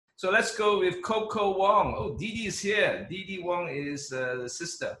So let's go with Coco Wong. Oh, Didi is here. Didi Wong is the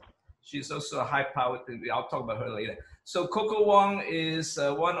sister. She's also a high-powered. I'll talk about her later. So Coco Wong is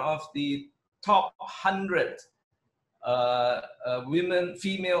one of the top 100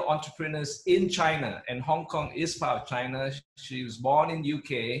 female entrepreneurs in China, and Hong Kong is part of China. She was born in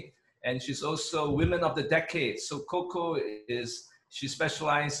UK, and she's also Women of the Decade. So Coco she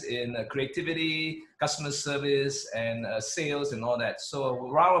specializes in creativity, customer service, and sales and all that. So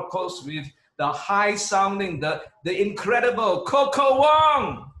a round of applause with the high-sounding, the incredible Coco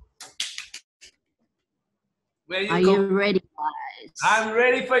Wong. Are you ready, guys? I'm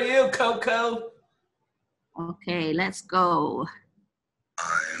ready for you, Coco. Okay, let's go.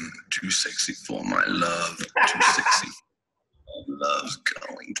 I'm too sexy for my love, too sexy. Love's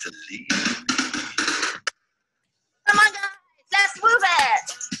going to leave. Come on, guys, let's move it.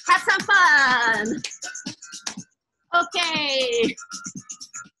 Have some fun. Okay.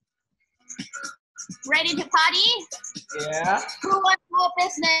 Ready to party? Yeah. Who wants more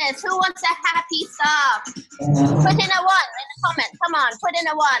business? Who wants a happy stuff? Put in a 1 in the comment. Come on, put in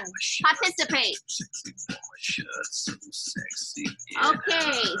a 1. Participate.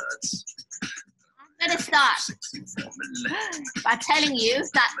 Okay. I'm going to start by telling you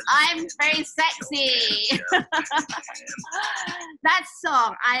that I'm very sexy. That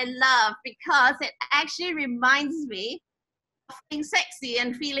song I love because it actually reminds me of being sexy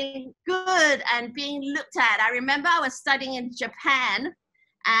and feeling good and being looked at. I remember I was studying in Japan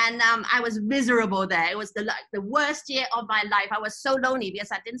and I was miserable there. It was the worst year of my life. I was so lonely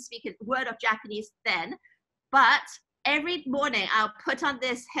because I didn't speak a word of Japanese then. But every morning I'll put on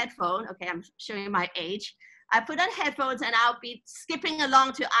this headphone. Okay, I'm showing my age. I put on headphones and I'll be skipping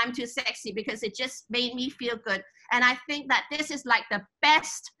along to I'm Too Sexy because it just made me feel good. And I think that this is like the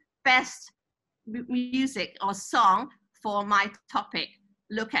best music or song for my topic,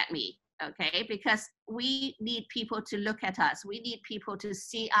 Look at Me, okay? Because we need people to look at us. We need people to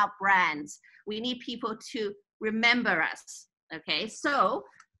see our brands. We need people to remember us, okay? So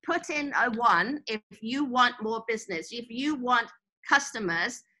put in a 1 if you want more business, if you want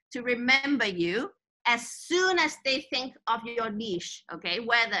customers to remember you as soon as they think of your niche, okay?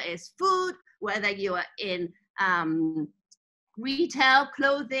 Whether it's food, whether you are in retail,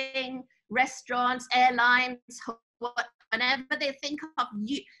 clothing, restaurants, airlines, whenever they think of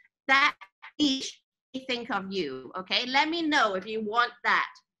you, that niche, they think of you, okay? Let me know if you want that,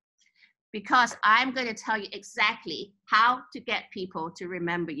 because I'm going to tell you exactly how to get people to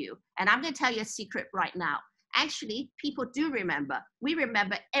remember you. And I'm going to tell you a secret right now. Actually, people do remember. We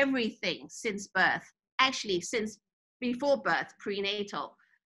remember everything since birth, actually since before birth, prenatal.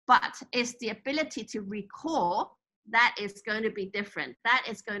 But it's the ability to recall that is going to be different. That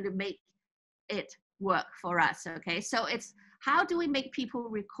is going to make it work for us, okay? So it's how do we make people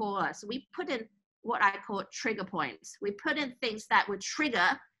recall us? We put in what I call trigger points. We put in things that would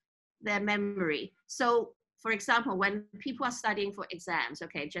trigger their memory. So for example, when people are studying for exams,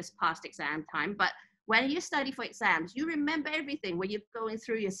 okay, just past exam time, but when you study for exams, you remember everything. When you're going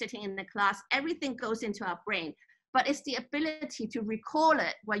through, you're sitting in the class, everything goes into our brain, but it's the ability to recall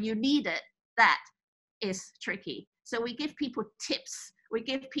it when you need it that is tricky. So we give people tips, we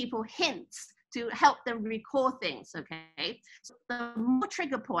give people hints to help them recall things, okay? So the more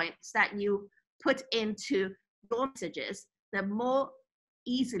trigger points that you put into your messages, the more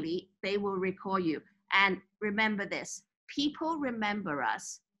easily they will recall you. And remember this, people remember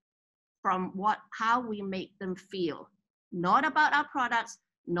us from how we make them feel, not about our products,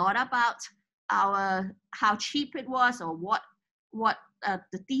 not about how cheap it was or what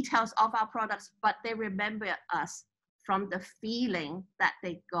the details of our products, but they remember us from the feeling that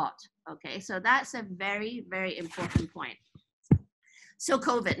they got, okay? So that's a very, very important point. So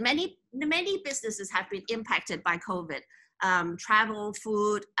COVID, many businesses have been impacted by COVID. Travel,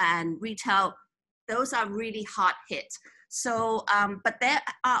 food, and retail, those are really hard hit. So, but there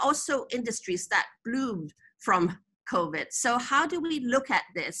are also industries that bloomed from COVID. So how do we look at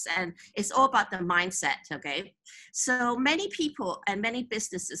this? And it's all about the mindset, okay? So many people and many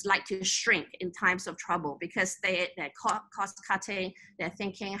businesses like to shrink in times of trouble because they're cost cutting, they're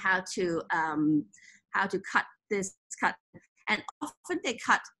thinking how to cut this, and often they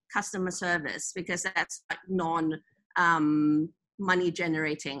cut customer service because that's like money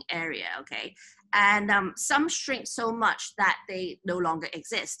generating area, okay? And some shrink so much that they no longer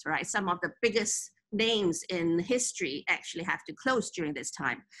exist, right? Some of the biggest names in history actually have to close during this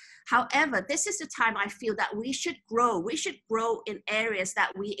time. However, this is the time I feel that we should grow. We should grow in areas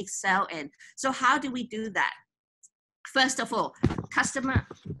that we excel in. So how do we do that? First of all, customer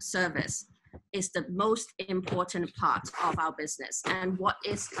service. is the most important part of our business, and what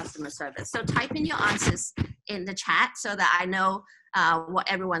is customer service? So type in your answers in the chat so that I know what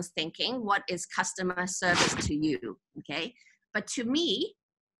everyone's thinking. What is customer service to you? Okay, but to me,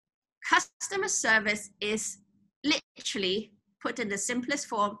 customer service is literally, put in the simplest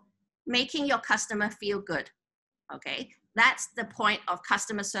form, making your customer feel good. Okay, that's the point of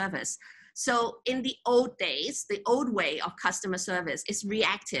customer service. So in the old days, the old way of customer service is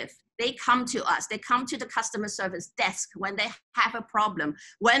reactive. They come to us, they come to the customer service desk when they have a problem,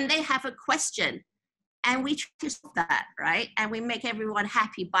 when they have a question, and we try to solve that, right? And we make everyone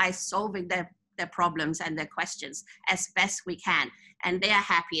happy by solving their problems and their questions as best we can. And they are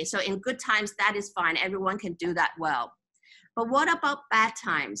happy. So in good times, that is fine. Everyone can do that well. But what about bad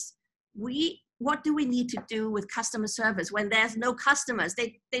times? What do we need to do with customer service when there's no customers?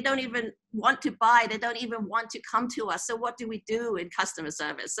 They don't even want to buy. They don't even want to come to us. So what do we do in customer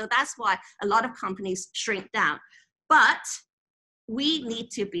service? So that's why a lot of companies shrink down. But we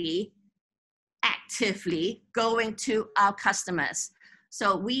need to be actively going to our customers.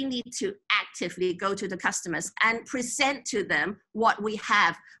 So we need to actively go to the customers and present to them what we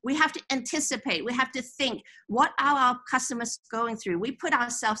have. We have to anticipate, we have to think, what are our customers going through? We put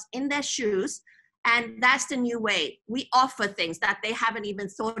ourselves in their shoes, and that's the new way. We offer things that they haven't even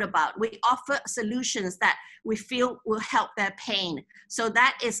thought about. We offer solutions that we feel will help their pain. So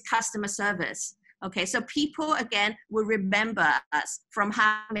that is customer service. Okay, so people, again, will remember us from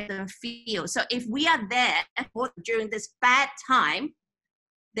how we make them feel. So if we are there during this bad time,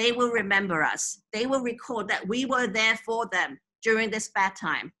 they will remember us. They will recall that we were there for them during this bad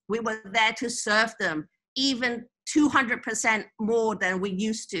time. We were there to serve them even 200% more than we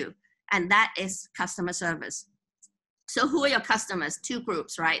used to. And that is customer service. So who are your customers? Two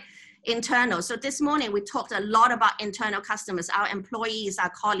groups, right? Internal. So this morning we talked a lot about internal customers, our employees,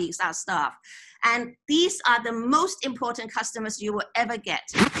 our colleagues, our staff. And these are the most important customers you will ever get.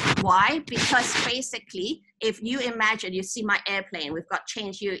 Why? Because basically, if you imagine, you see my airplane, we've got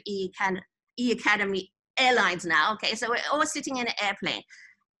Change Your E-Academy Airlines now, okay? So we're all sitting in an airplane.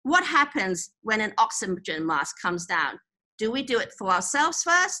 What happens when an oxygen mask comes down? Do we do it for ourselves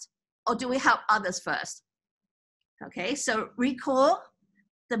first, or do we help others first? Okay, so recall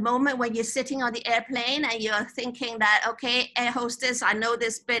the moment when you're sitting on the airplane and you're thinking that, okay, air hostess, I know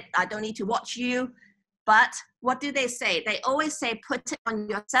this bit, I don't need to watch you. But what do they say? They always say, put it on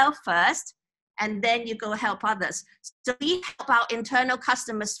yourself first, and then you go help others. So we help our internal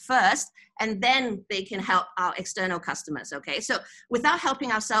customers first, and then they can help our external customers, okay? So without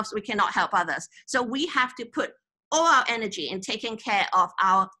helping ourselves, we cannot help others. So we have to put all our energy in taking care of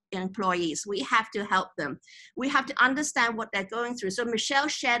our employees. We have to help them. We have to understand what they're going through. So Michelle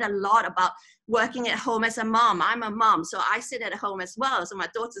shared a lot about working at home as a mom. I'm a mom, so I sit at home as well. So my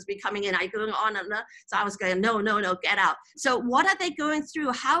daughter's be coming in, I'm going on and on. So I was going, no, get out. So what are they going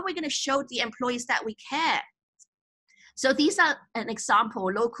through? How are we going to show the employees that we care? So these are an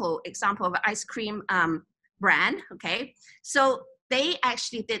example, local example of an ice cream brand, okay? So they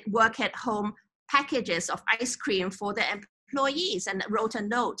actually did work at home packages of ice cream for the employees and wrote a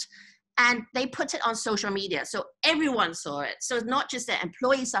note, and they put it on social media. So everyone saw it. So not just the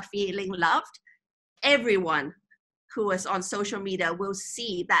employees are feeling loved, everyone who is on social media will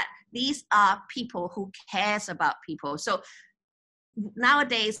see that these are people who cares about people. So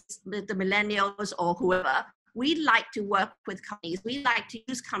nowadays, the millennials or whoever, we like to work with companies. We like to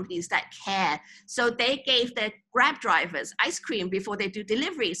use companies that care. So they gave their Grab drivers ice cream before they do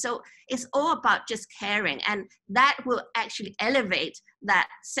delivery. So it's all about just caring. And that will actually elevate that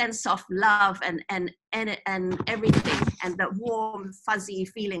sense of love and everything, and the warm, fuzzy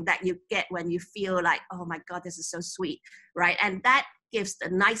feeling that you get when you feel like, oh my God, this is so sweet, right? And that gives the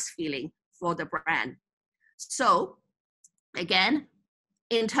nice feeling for the brand. So again,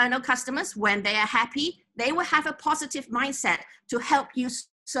 internal customers, when they are happy, they will have a positive mindset to help you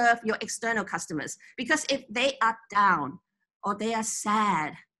serve your external customers. Because if they are down or they are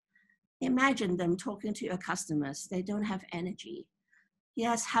sad, imagine them talking to your customers. They don't have energy.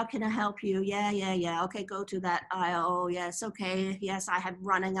 Yes, how can I help you? Yeah. Okay, go to that aisle. Oh, yes, okay. Yes, I have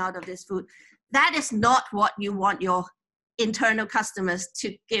running out of this food. That is not what you want your internal customers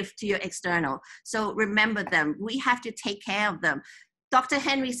to give to your external. So remember them. We have to take care of them. Dr.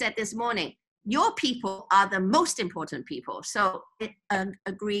 Henry said this morning, your people are the most important people. So I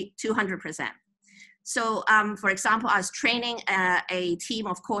agree 200%. So for example, I was training a team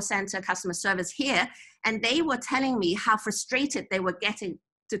of call center customer service here, and they were telling me how frustrated they were getting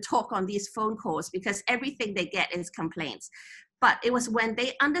to talk on these phone calls because everything they get is complaints. But it was when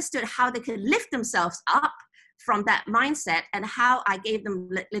they understood how they could lift themselves up from that mindset and how I gave them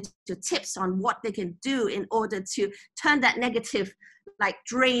little tips on what they can do in order to turn that negative, like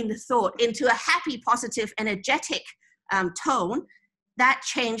drained thought into a happy, positive, energetic tone, that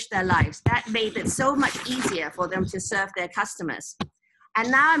changed their lives. That made it so much easier for them to serve their customers. And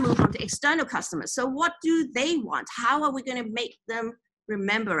now I move on to external customers. So what do they want? How are we going to make them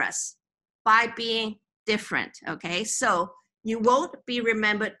remember us? By being different, okay? So you won't be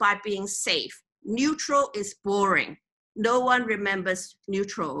remembered by being safe. Neutral is boring. No one remembers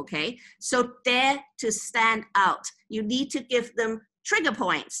neutral, okay? So dare to stand out. You need to give them trigger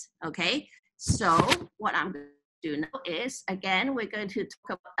points, okay? So what I'm going to do now is, again, we're going to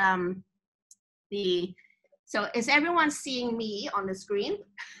talk about so is everyone seeing me on the screen?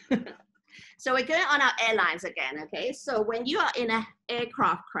 So we're going on our airlines again, okay? So when you are in an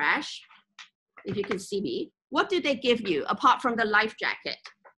aircraft crash, if you can see me, what do they give you apart from the life jacket?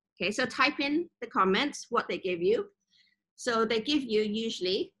 Okay, so type in the comments what they give you. So they give you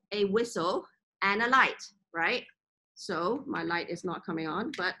usually a whistle and a light, right? So my light is not coming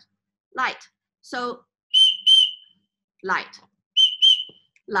on, but light. So light,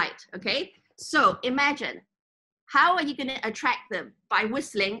 okay? So imagine, how are you going to attract them? By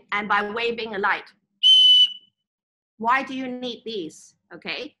whistling and by waving a light. Why do you need these?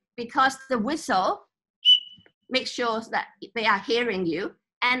 Okay, because the whistle makes sure that they are hearing you,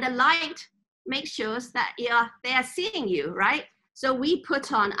 and the light makes sure that they are seeing you, right? So we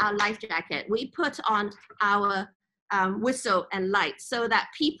put on our life jacket, we put on our whistle and light so that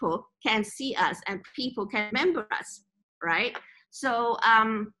people can see us and people can remember us, right? So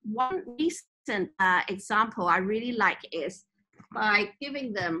one recent example I really like is by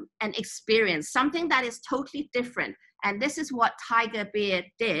giving them an experience, something that is totally different. And this is what Tiger Beer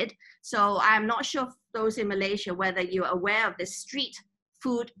did. So I'm not sure those in Malaysia, whether you're aware of the street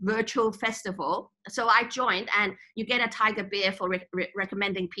food virtual festival. So I joined, and you get a Tiger Beer for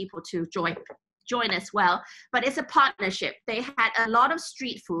recommending people to join as well. But it's a partnership. They had a lot of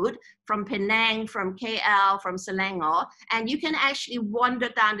street food from Penang, from KL, from Selangor, and you can actually wander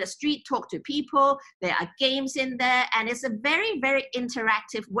down the street, talk to people. There are games in there, and it's a very, very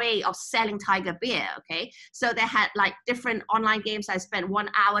interactive way of selling Tiger Beer, okay? So they had like different online games. I spent 1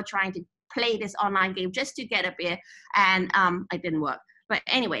 hour trying to play this online game just to get a beer, and it didn't work. But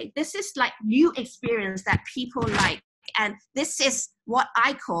anyway, this is like new experience that people like. And this is what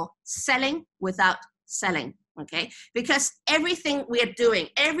I call selling without selling, okay? Because everything we are doing,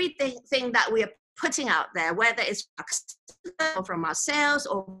 everything that we are putting out there, whether it's from ourselves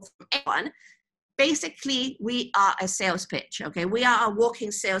or from anyone, basically we are a sales pitch, okay? We are a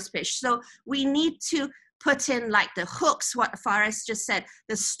walking sales pitch. So we need to put in like the hooks, what Faris just said,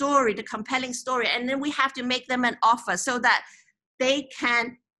 the story, the compelling story, and then we have to make them an offer so that they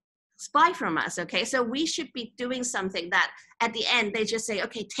can buy from us, okay? So we should be doing something that at the end, they just say,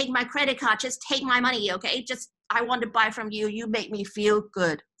 okay, take my credit card, just take my money, okay? Just, I want to buy from you, you make me feel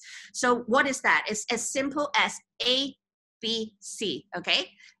good. So what is that? It's as simple as ABC,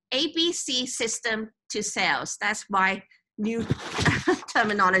 okay? ABC system to sales. That's my new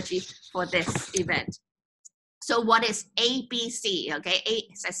terminology for this event. So what is ABC, okay?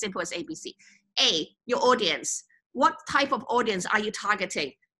 It's as simple as ABC. A, your audience. What type of audience are you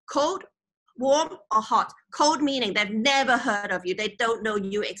targeting? Cold, warm, or hot? Cold meaning they've never heard of you. They don't know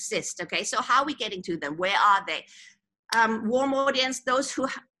you exist, okay? So how are we getting to them? Where are they? Warm audience, those who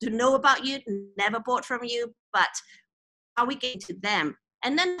know about you, never bought from you, but how are we getting to them?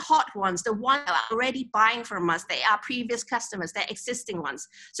 And then hot ones, the ones that are already buying from us, they are previous customers, they're existing ones.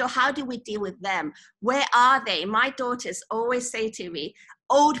 So how do we deal with them? Where are they? My daughters always say to me,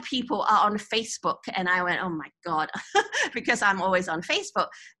 old people are on Facebook. And I went, oh my God, because I'm always on Facebook.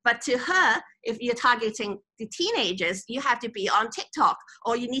 But to her, if you're targeting the teenagers, you have to be on TikTok,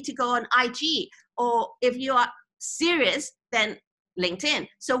 or you need to go on IG, or if you are serious, then LinkedIn.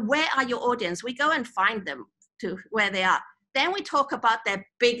 So where are your audience? We go and find them to where they are. Then we talk about their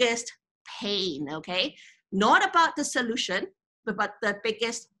biggest pain, okay? Not about the solution, but about the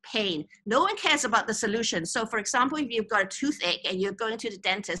biggest pain. No one cares about the solution. So for example, if you've got a toothache and you're going to the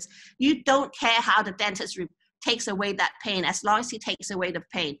dentist, you don't care how the dentist takes away that pain, as long as he takes away the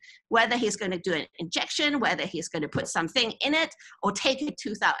pain. Whether he's going to do an injection, whether he's going to put something in it or take a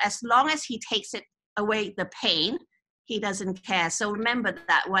tooth out, as long as he takes it away the pain, he doesn't care. So remember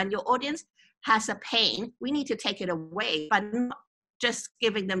that when your audience has a pain, we need to take it away, but not just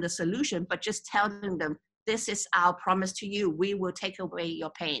giving them the solution, but just telling them, this is our promise to you. We will take away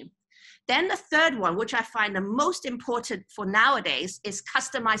your pain. Then the third one, which I find the most important for nowadays, is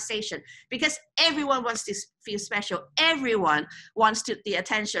customization, because everyone wants to feel special. Everyone wants the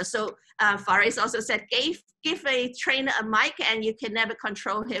attention. So Faris also said, give a trainer a mic and you can never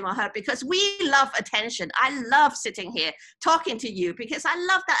control him or her, because we love attention. I love sitting here talking to you because I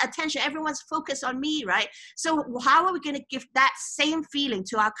love that attention. Everyone's focused on me, right? So how are we going to give that same feeling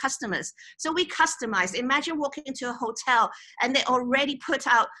to our customers? So we customize. Imagine walking into a hotel and they already put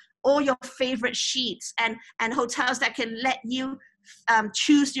out all your favorite sheets and hotels that can let you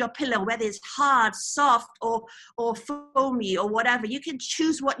choose your pillow, whether it's hard, soft, or foamy or whatever. You can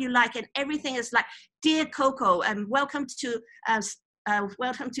choose what you like, and everything is like, dear Coco, and welcome to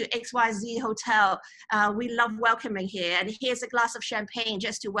XYZ Hotel. We love welcoming here, and here's a glass of champagne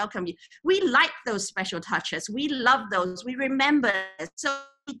just to welcome you. We like those special touches. We love those. We remember. So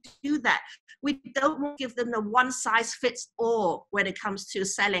we do that. We don't give them the one size fits all when it comes to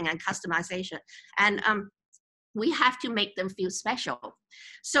selling and customization. And we have to make them feel special.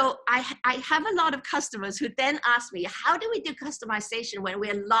 So I have a lot of customers who then ask me, how do we do customization when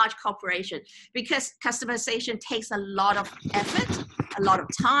we're a large corporation? Because customization takes a lot of effort, a lot of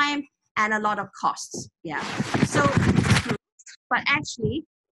time, and a lot of costs. Yeah. So, but actually,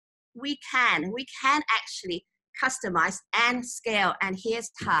 we can actually customize and scale. And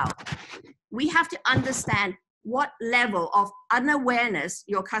here's how. We have to understand what level of unawareness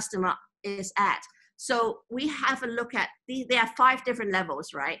your customer is at. So we have a look at, there are 5 different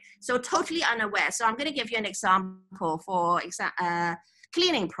levels, right? So totally unaware. So I'm going to give you an example for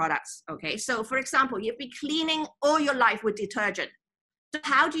cleaning products, okay? So for example, you've been cleaning all your life with detergent. So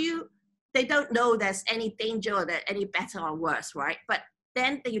how do you, they don't know there's any danger or that any better or worse, right? But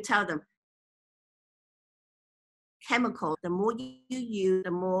then you tell them, chemical, the more you use,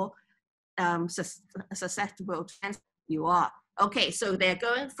 the more susceptible you are. Okay, so they're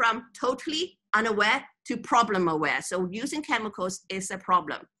going from totally unaware to problem aware. So using chemicals is a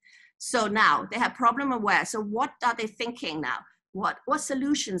problem. So now they have problem aware. So what are they thinking now? What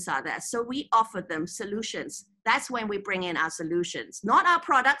solutions are there? So we offer them solutions. That's when we bring in our solutions, not our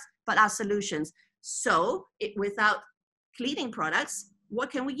products, but our solutions. So without cleaning products, what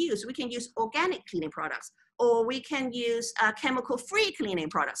can we use? We can use organic cleaning products, or we can use chemical-free cleaning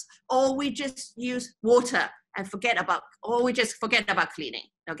products, or we just use water and we just forget about cleaning.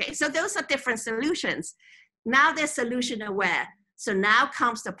 Okay, so those are different solutions. Now they're solution aware. So now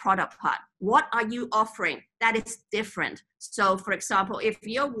comes the product part. What are you offering that is different? So for example, if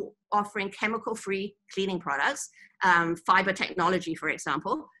you're offering chemical-free cleaning products, fiber technology, for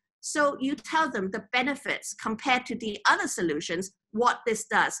example, so you tell them the benefits compared to the other solutions, what this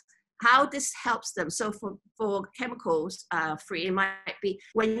does, how this helps them. So for chemicals free, it might be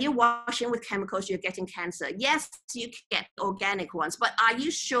when you're washing with chemicals, you're getting cancer. Yes, you can get organic ones, but are you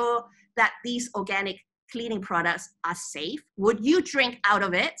sure that these organic cleaning products are safe? Would you drink out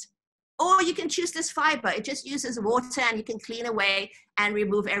of it? Or you can choose this fiber. It just uses water and you can clean away and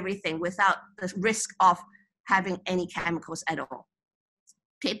remove everything without the risk of having any chemicals at all.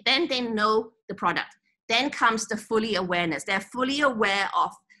 Okay, then they know the product. Then comes the fully awareness. They're fully aware of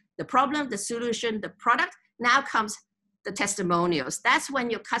the problem, the solution, the product. Now comes the testimonials. That's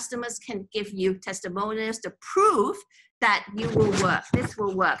when your customers can give you testimonials to prove that you will work. This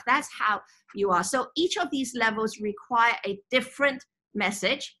will work. That's how you are. So each of these levels require a different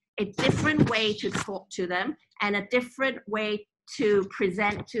message, a different way to talk to them, and a different way to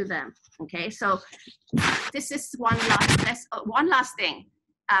present to them. Okay, so this is one last thing.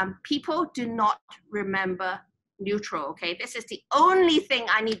 People do not remember neutral, okay? This is the only thing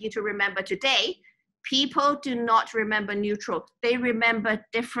I need you to remember today. People do not remember neutral. They remember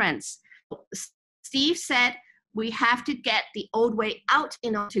difference. Steve said we have to get the old way out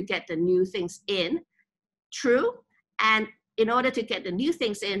in order to get the new things in. True. And in order to get the new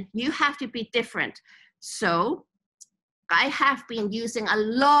things in, you have to be different. So I have been using a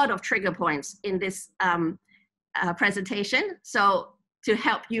lot of trigger points in this presentation. So to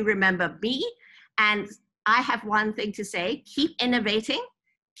help you remember me, and I have one thing to say: keep innovating,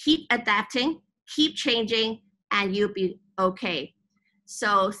 keep adapting, keep changing, and you'll be okay.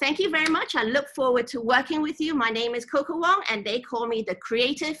 So thank you very much. I look forward to working with you. My name is Coco Wong, and they call me the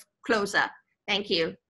Creative Closer. Thank you.